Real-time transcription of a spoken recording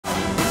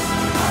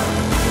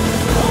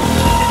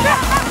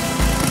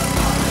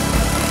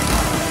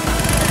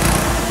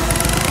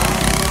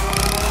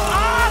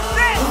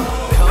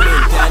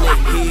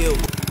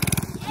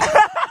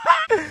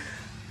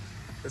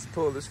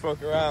this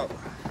fucker out.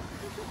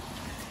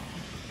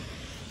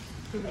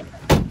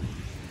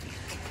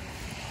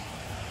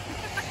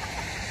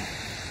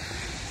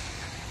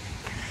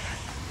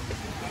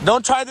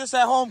 Don't try this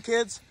at home,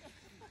 kids.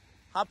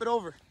 Hop it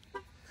over.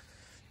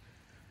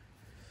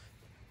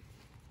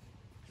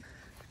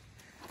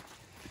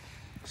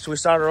 Should we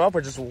start her up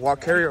or just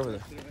walk carry over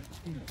there?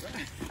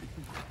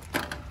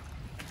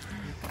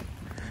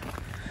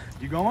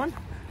 You going?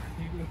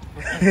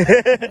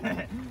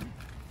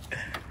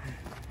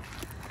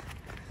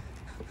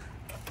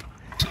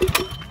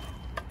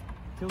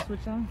 Kill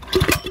switch on?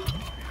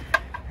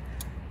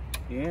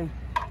 Yeah.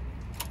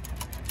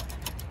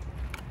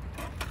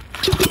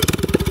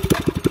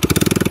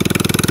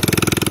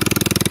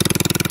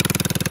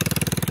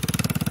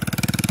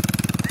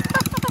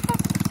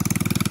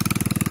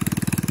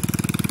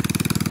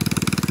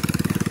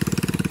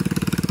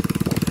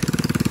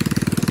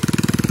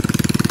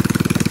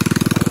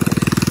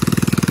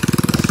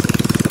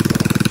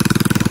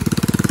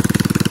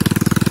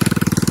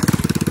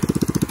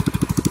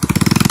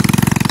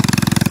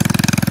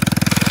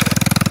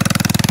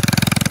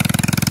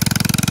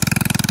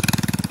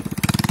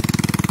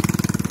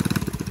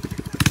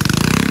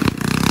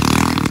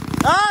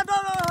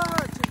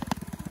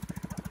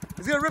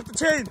 He's gonna rip the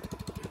chain.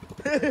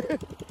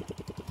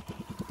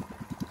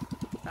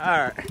 All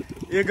right,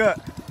 you're good.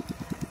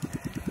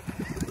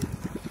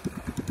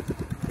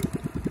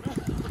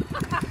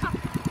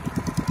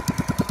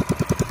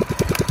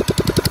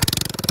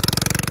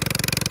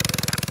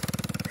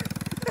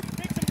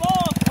 Take some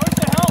balls. Where's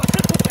the helmet?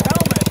 Should put the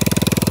helmet.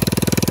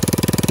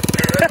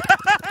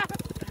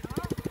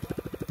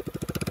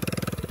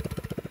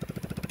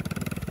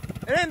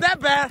 It ain't that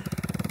bad.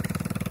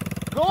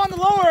 Go on the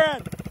lower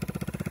end.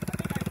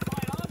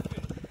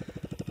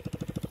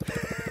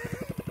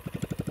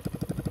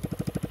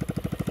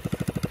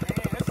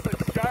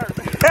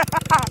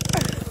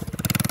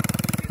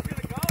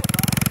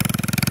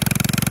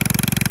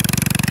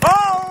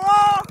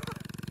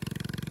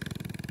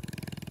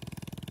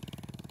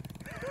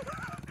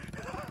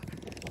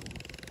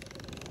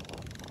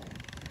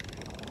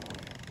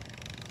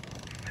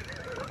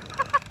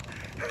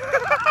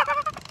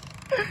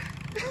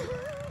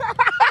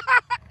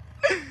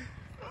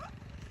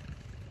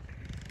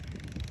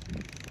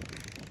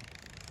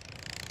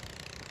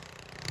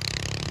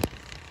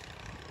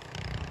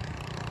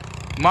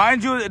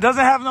 Mind you, it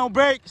doesn't have no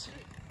brakes.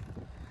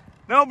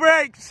 No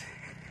brakes.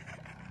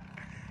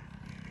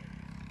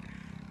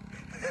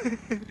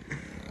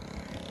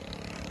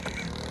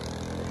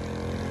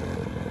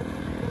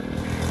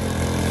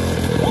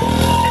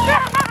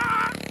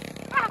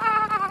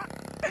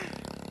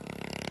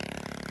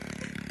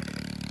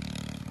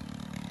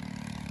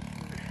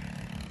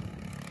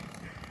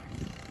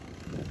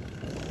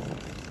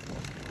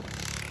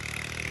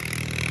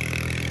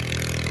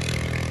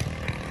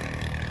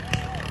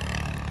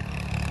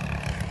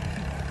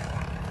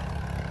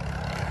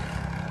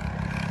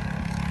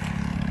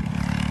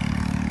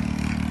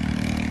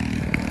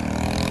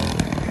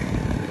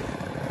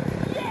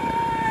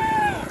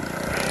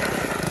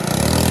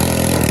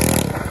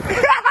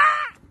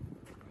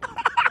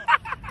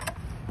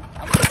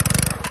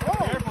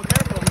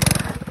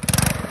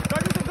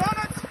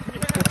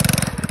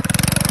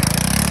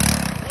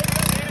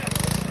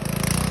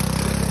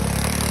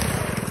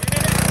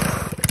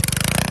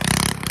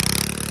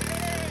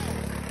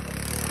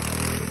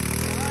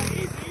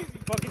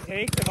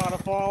 Tank's about to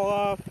fall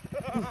off.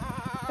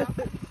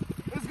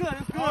 It's good,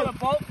 it's good. Oh, the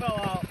bolt fell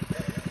out.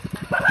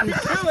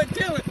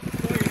 Kill it.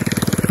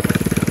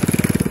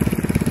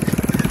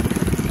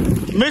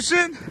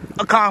 Mission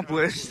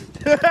accomplished.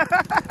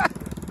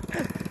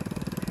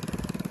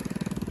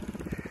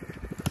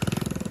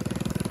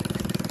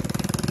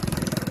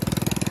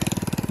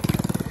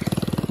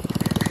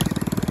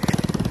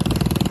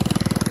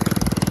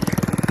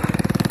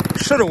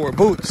 Should've wore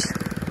boots.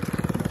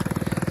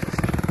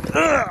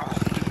 Ugh.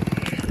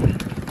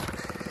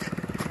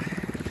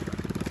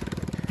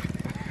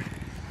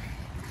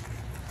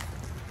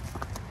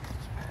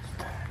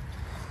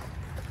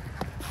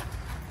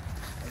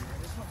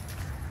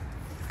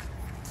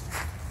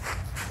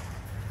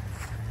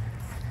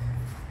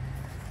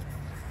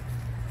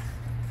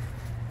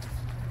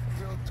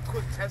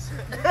 Quick test it.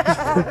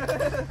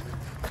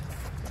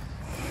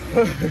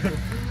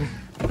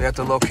 We got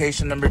the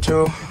location number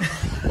 2.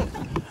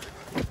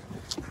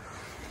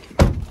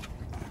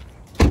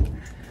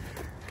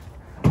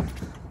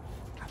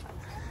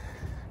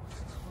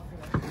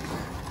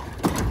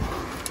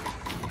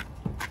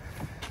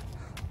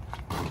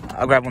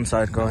 I'll grab one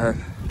side, go ahead.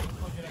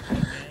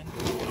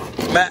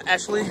 Matt,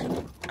 Ashley,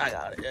 I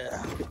got it,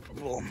 yeah.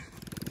 Cool.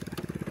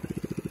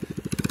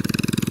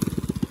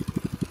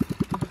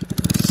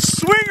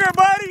 Swinger,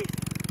 buddy!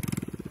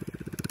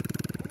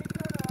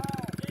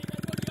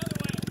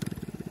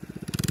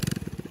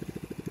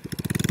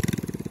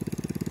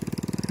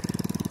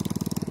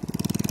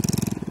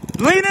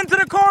 Lean into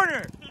the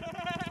corner!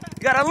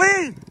 You gotta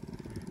lean!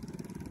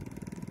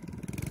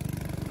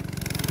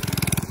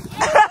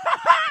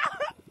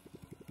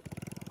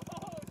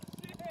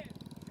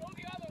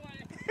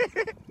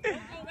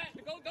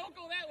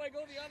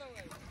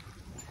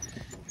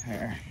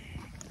 Here.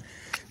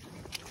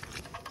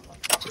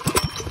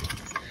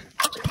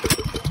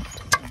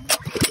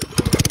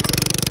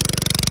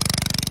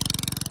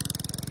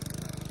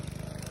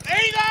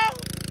 There you go.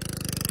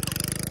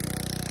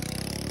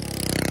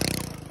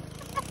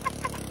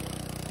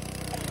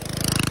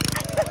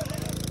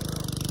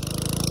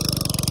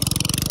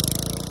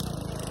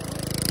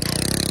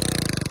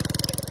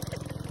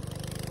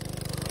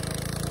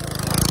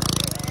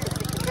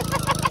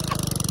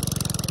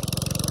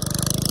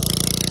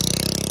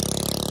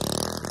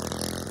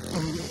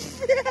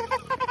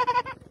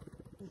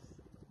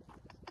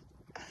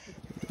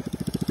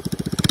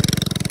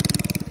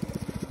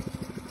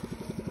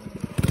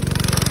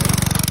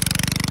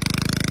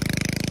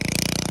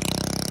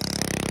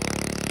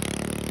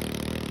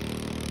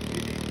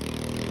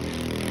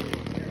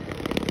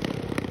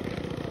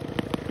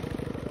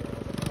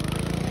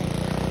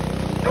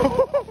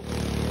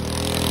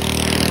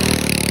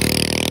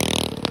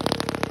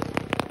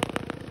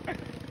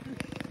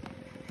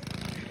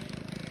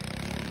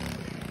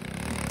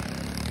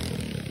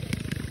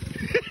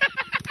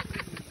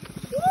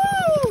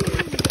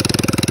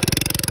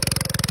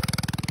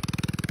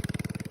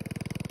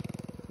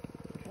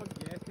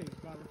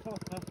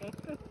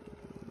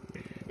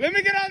 Let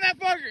me get on that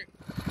fucker.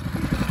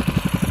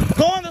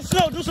 Go on the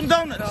snow, do some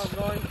donuts.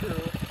 No, I'm going to.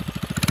 You'll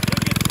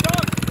get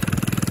stuck.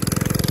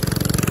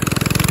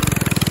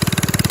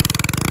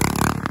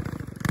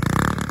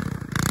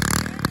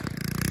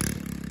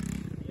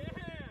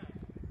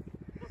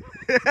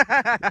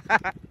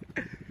 Yeah.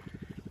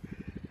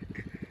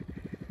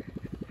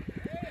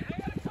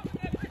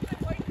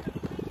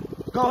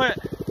 Go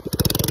ahead.